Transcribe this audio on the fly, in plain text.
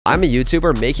I'm a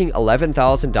YouTuber making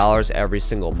 $11,000 every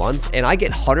single month, and I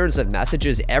get hundreds of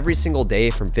messages every single day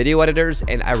from video editors,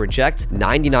 and I reject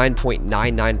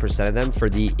 99.99% of them for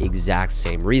the exact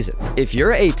same reasons. If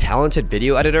you're a talented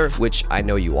video editor, which I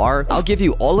know you are, I'll give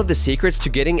you all of the secrets to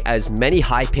getting as many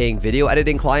high-paying video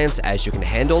editing clients as you can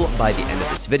handle by the end of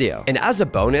this video. And as a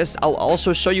bonus, I'll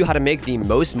also show you how to make the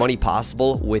most money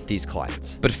possible with these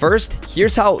clients. But first,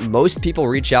 here's how most people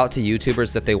reach out to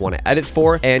YouTubers that they want to edit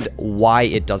for and why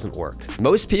it doesn't work.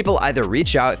 Most people either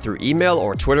reach out through email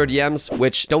or Twitter DMs,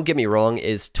 which, don't get me wrong,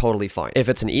 is totally fine. If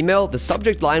it's an email, the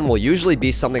subject line will usually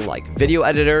be something like video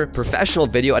editor, professional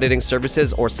video editing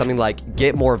services, or something like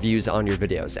get more views on your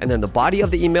videos. And then the body of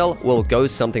the email will go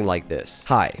something like this.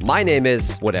 Hi, my name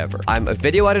is whatever. I'm a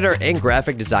video editor and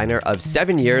graphic designer of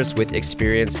 7 years with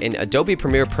experience in Adobe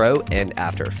Premiere Pro and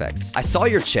After Effects. I saw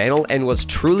your channel and was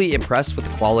truly impressed with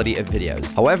the quality of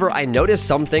videos. However, I noticed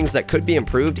some things that could be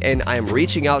improved, and I am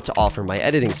reaching out to offer my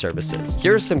editing services.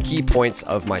 Here are some key points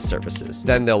of my services.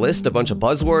 Then they'll list a bunch of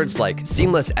buzzwords like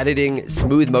seamless editing,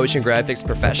 smooth motion graphics,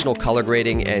 professional color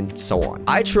grading, and so on.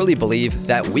 I truly believe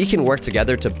that we can work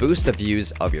together to boost the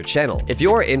views of your channel. If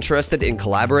you are interested in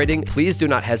collaborating, please do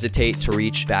not hesitate to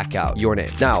reach back out. Your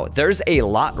name. Now, there's a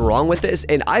lot wrong with this,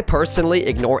 and I personally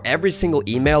ignore every single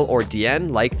email or DM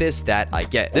like this that I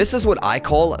get. This is what I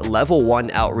call level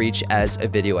 1 outreach as a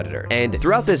video editor. And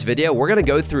throughout this video, we're gonna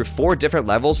go through 4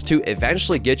 different levels to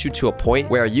eventually get you to a point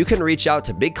where you can reach out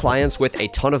to big clients with a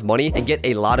ton of money and get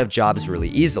a lot of jobs really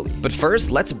easily. But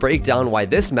first, let's break down why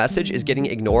this message is getting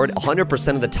ignored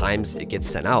 100% of the times it gets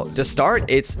sent out. To start,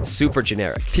 it's super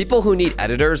generic. People who need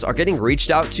editors are getting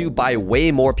reached out to by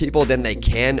way more people than they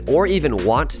can or even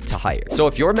want to hire. So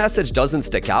if your message doesn't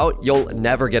stick out, you'll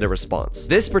never get a response.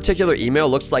 This particular email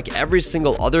looks like every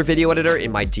single other video editor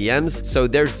in my DMs, so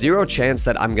there's zero chance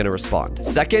that I'm gonna respond.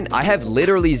 Second, I have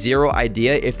literally zero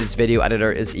idea if this video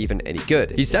editor is even any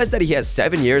good. He says that he has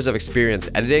 7 years of experience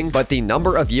editing, but the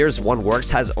number of years one works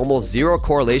has almost zero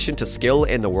correlation to skill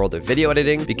in the world of video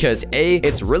editing because A,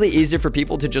 it's really easy for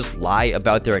people to just lie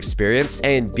about their experience,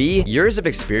 and B, years of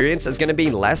experience is gonna be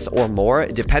less or more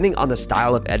depending on the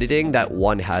style of editing that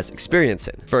one has experience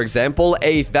in. For example,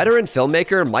 a veteran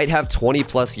filmmaker might have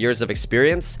 20+ years of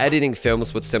experience editing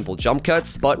films with simple jump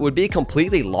cuts, but would be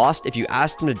completely lost if you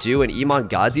asked them to do an Iman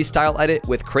Gadzhi style edit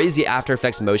with crazy After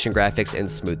Effects motion graphics and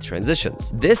smooth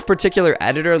transitions. This particular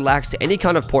editor lacks any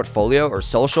kind of portfolio or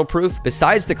social proof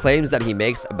besides the claims that he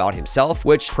makes about himself,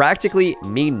 which practically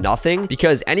mean nothing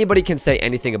because anybody can say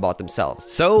anything about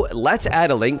themselves. So let's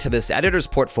add a link to this editor's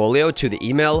portfolio to the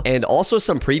email and also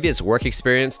some previous work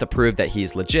experience to prove that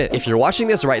he's legit. If you're watching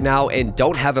this right now and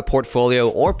don't have a portfolio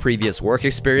or previous work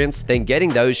experience, then getting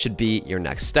those should be your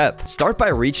next step. Start by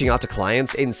reaching out to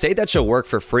clients and say that you'll work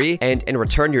for free, and in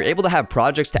return, you're able to have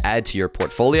projects to add to your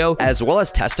portfolio, as well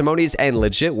as testimonies and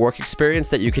legit work experience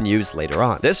that you can use later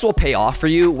on. This will pay off for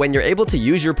you when you're able to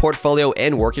use your portfolio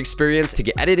and work experience to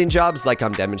get editing jobs like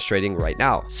I'm demonstrating right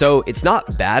now. So it's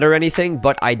not bad or anything,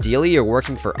 but ideally you're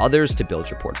working for others to build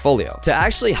your portfolio. To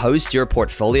actually host your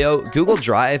portfolio, Google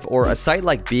Drive or a site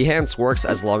like Behance works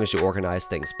as long as you organize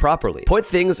things properly. Put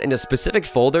things into specific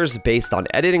folders based on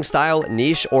editing style,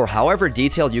 niche, or however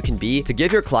detailed you can be to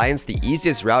give your clients the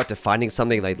easiest route to finding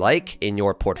something they like in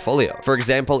your portfolio. For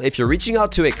example, if you're reaching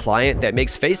out to a client that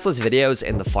makes faceless videos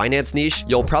in the finance niche,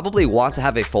 you'll probably want to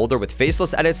have a folder with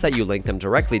faceless edits that you link them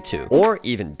directly to. Or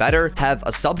even better, have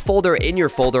a subfolder in your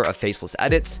folder of faceless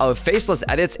edits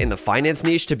in the finance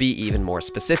niche to be even more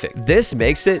specific. This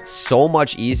makes it so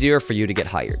much easier for you to get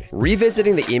hired.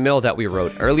 Revisiting the email that we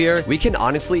wrote earlier, we can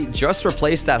honestly just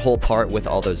replace that whole part with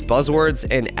all those buzzwords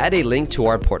and add a link to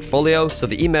our portfolio so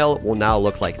the email will now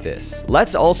look like this.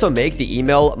 Let's also make the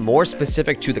email more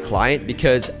specific to the client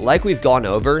because, like we've gone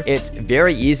over, it's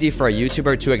very easy for a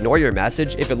YouTuber to ignore your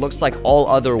message if it looks like all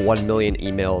other 1 million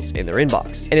emails in their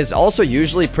inbox. And it's also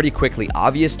usually pretty quickly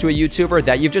obvious to a YouTuber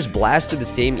that you've just blasted the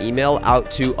same email out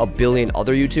to a billion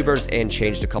other YouTubers and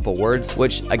changed a couple words,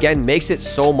 which again makes it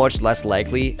so much less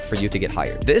likely for you to get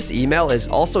hired. This email is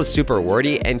also super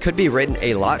wordy and could be written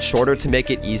a lot shorter to make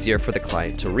it easier for the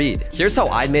client to read. Here's how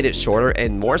I made it shorter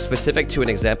and more specific to an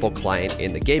example client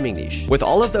in the gaming niche. With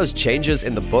all of those changes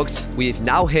in the books, we've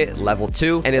now hit level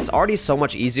 2, and it's already so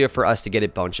much easier for us to get a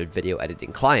bunch of video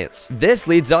editing clients. This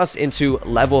leads us into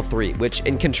level 3, which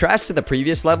in contrast to the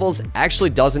previous levels, actually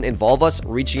doesn't involve us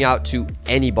reaching out to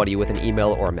anybody with an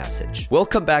email or a message. We'll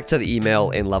come back to the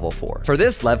email in level 4. For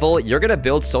this level, you're gonna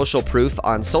build social proof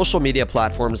on social media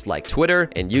platforms like Twitter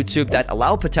and YouTube that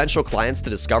allow potential clients to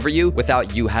discover you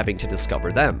without you having to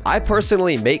discover them. I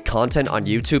personally make content on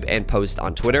YouTube and post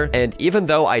on Twitter, and even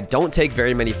though I don't take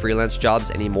very many freelance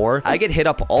jobs anymore, anymore, I get hit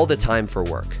up all the time for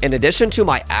work. In addition to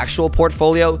my actual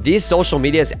portfolio, these social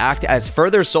medias act as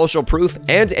further social proof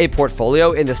and a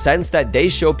portfolio in the sense that they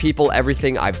show people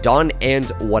everything I've done and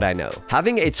what I know.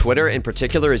 Having a Twitter in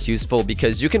particular is useful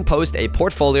because you can post a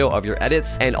portfolio of your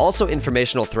edits and also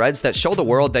informational threads that show the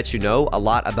world that you know a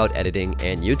lot about editing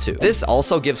and YouTube. This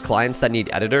also gives clients that need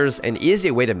editors an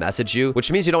easy way to message you,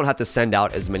 which means you don't have to send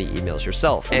out as many emails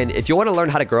yourself. And if you want to learn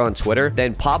how to grow on Twitter,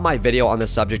 then pop my video on the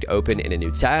subject open in a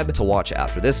new tab to watch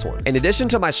after this one. In addition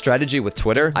to my strategy with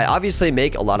Twitter, I obviously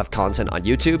make a lot of content on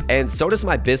YouTube, and so does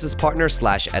my business partner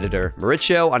 / editor,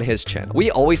 Mauricio, on his channel.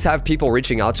 We always have people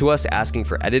reaching out to us asking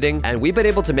for editing, and we've been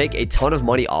able to make a ton of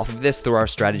money off of this through our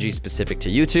strategy specific to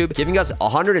YouTube, giving us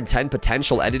 110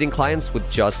 potential editing clients with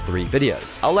just 3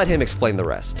 videos. I'll let him explain the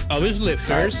rest. Obviously,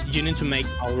 first, you need to make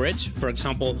outreach. For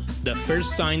example, the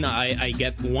first time I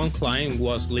get one client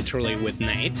was literally with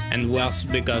Nate, and was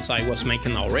because I was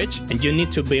making outreach. And you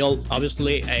need to build,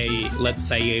 obviously, let's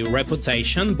say a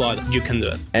reputation, but you can do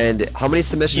it. And how many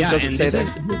submissions does it say there?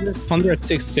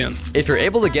 116. If you're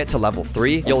able to get to level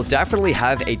 3, you'll definitely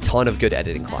have a ton of good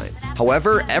editing clients.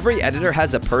 However, every editor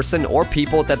has a person or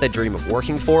people that they dream of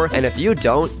working for, and if you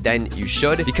don't, then you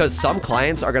should, because some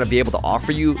clients are going to be able to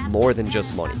offer you more than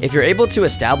just money. If you're able to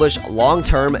establish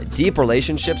long-term, deep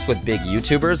relationships with big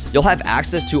YouTubers, you'll have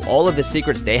access to all of the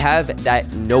secrets they have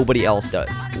that nobody else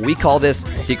does. We call this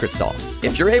secret sauce.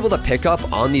 If you're able to pick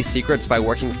up on these secrets by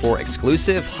working for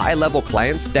exclusive, high-level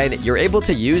clients, then you're able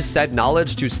to use said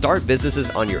knowledge to start businesses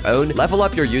on your own, level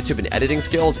up your YouTube and editing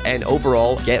skills, and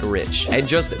overall get rich, and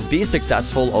just be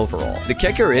successful overall. The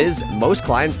kicker is, most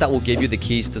clients that will give you the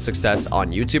keys to success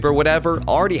on YouTube or whatever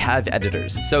already have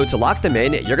editors. So to lock them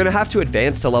in, you're gonna have to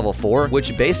advance to level 4,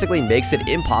 which basically makes it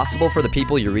impossible for the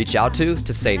people you reach out to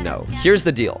say no. Here's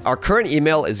the deal. Our current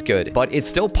email is good, but it's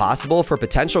still possible for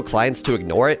potential clients to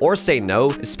ignore it or say no,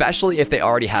 especially if they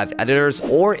already have editors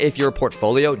or if your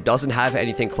portfolio doesn't have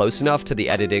anything close enough to the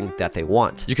editing that they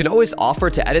want. You can always offer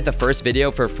to edit the first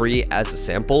video for free as a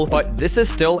sample, but this is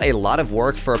still a lot of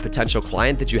work for a potential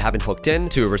client that you haven't hooked in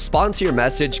to respond to your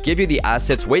message, give you the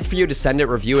assets, wait for you to send it,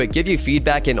 review it, give you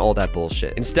feedback, and all that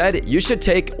bullshit. Instead, you should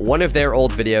take one of their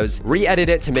old videos, re-edit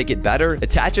it to make it better,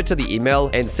 attach it to the email,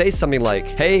 and say something like,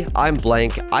 "Hey, I'm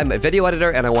blank, I'm a video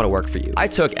editor and I want to work for you. I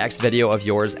took X video of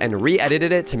yours and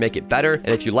re-edited it to make it better, and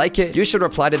if you like it, you should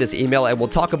reply to this email and we'll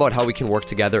talk about how we can work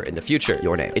together in the future.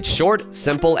 Your name." It's short,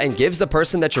 simple, and gives the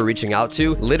person that you're reaching out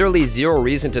to literally zero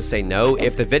reason to say no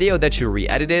if the video that you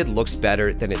re-edited looks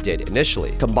better than it did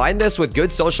initially. Combine this with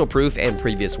good social proof and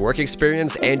previous work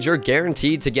experience, and you're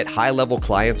guaranteed to get high-level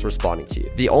clients responding to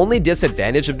you. The only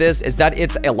disadvantage of this is that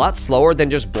it's a lot slower than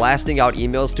just blasting out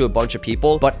emails to a bunch of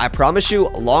people, but I promise you,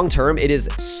 long-term, it is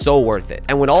so worth it.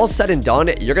 And when all's said and done,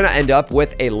 you're gonna end up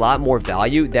with a lot more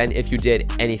value than if you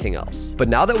did anything else. But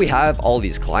now that we have all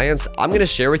these clients, I'm gonna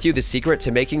share with you the secret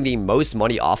to making the most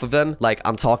money off of them, like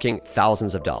I'm talking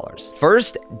thousands of dollars.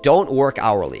 First, don't work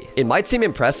hourly. It might seem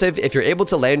impressive if you're able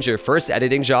to land your first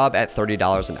editing job at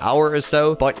 $30 an hour or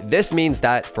so, but this means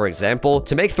that, for example,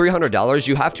 to make $300,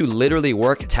 you have to literally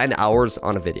work 10 hours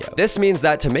on a video. This means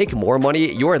that to make more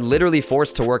money, you are literally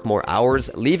forced to work more hours,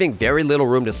 leaving very little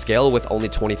room to scale with only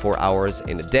 24 hours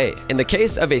in a day. In the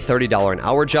case of a $30 an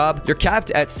hour job, you're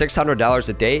capped at $600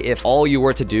 a day if all you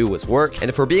were to do was work, and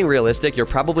if we're being realistic, you're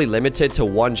probably limited to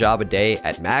one job a day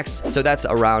at max, so that's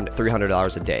around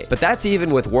 $300 a day. But that's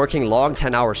even with working long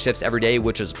 10-hour shifts every day,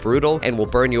 which is brutal and will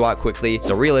burn you out quickly,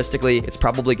 so realistically, it's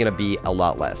probably gonna be a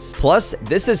lot less. Plus,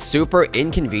 this is super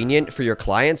inconvenient for your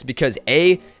clients because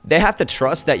A, they have to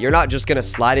trust that you're not just gonna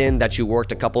slide in that you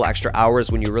worked a couple extra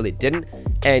hours when you really didn't,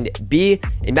 and B,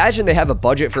 imagine they have a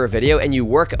budget for a video and you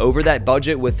work over that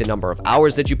budget with the number of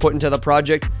hours that you put into the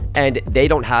project, and they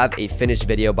don't have a finished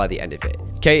video by the end of it.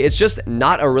 Okay, it's just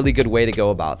not a really good way to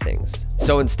go about things.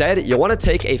 So instead, you'll want to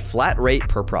take a flat rate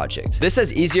per project. This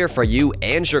is easier for you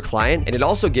and your client, and it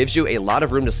also gives you a lot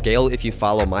of room to scale if you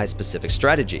follow my specific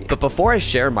strategy. But before I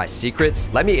share my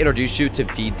secrets, let me introduce you to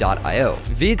Veed.io.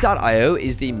 Veed.io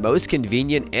is the most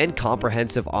convenient and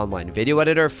comprehensive online video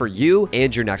editor for you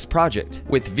and your next project.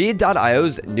 With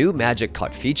Veed.io's new Magic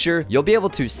Cut feature, you'll be able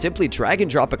to simply drag and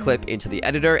drop a clip into the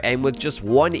editor, and with just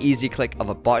one easy click of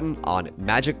a button on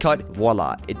Magic Cut,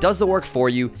 voila, it does the work for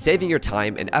you, saving your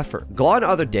time and effort. Gone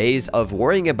are the days of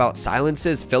worrying about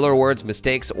silences, filler words,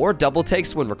 mistakes, or double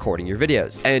takes when recording your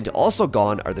videos. And also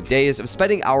gone are the days of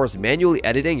spending hours manually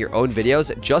editing your own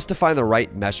videos just to find the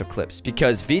right mesh of clips,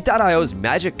 because Veed.io's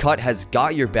Magic Cut has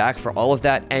got your back for all of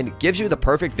that and gives you the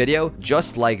perfect video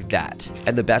just like that.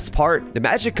 And the best part, the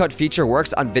Magic Cut feature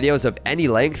works on videos of any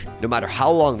length, no matter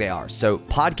how long they are. So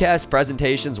podcasts,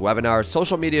 presentations, webinars,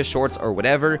 social media shorts, or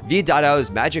whatever, V.io's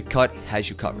Magic Cut has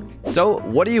you covered. So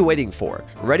what are you waiting for?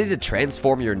 Ready to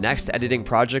transform your next editing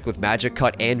project with Magic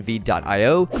Cut and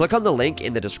V.io? Click on the link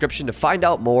in the description to find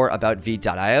out more about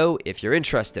V.io if you're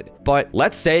interested. But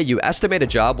let's say you estimate a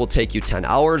job will take you 10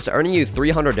 hours, earning you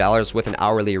 $300 with an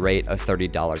hourly rate of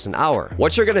 $30 an hour.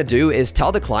 What you're gonna do is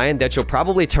tell the client that you'll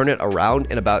probably turn it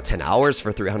around in about 10 hours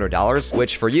for $300,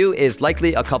 which for you is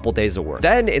likely a couple days of work.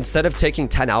 Then, instead of taking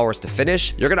 10 hours to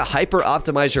finish, you're gonna hyper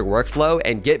optimize your workflow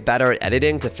and get better at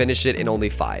editing to finish it in only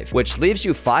 5, which leaves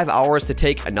you 5 hours to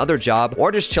take another job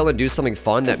or just chill and do something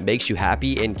fun that makes you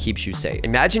happy and keeps you safe.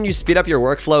 Imagine you speed up your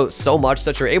workflow so much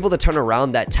that you're able to turn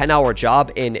around that 10-hour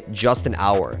job in just an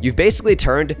hour. You've basically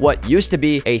turned what used to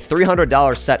be a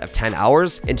 $300 set of 10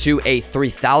 hours into a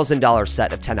 $3,000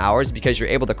 set of 10 hours because you're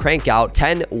able to crank out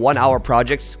 10 one-hour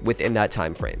projects within that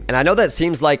time frame. And I know that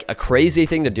seems like a crazy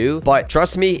thing to do, but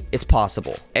trust me, it's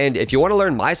possible. And if you want to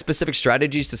learn my specific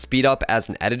strategies to speed up as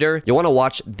an editor, you'll want to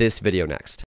watch this video next.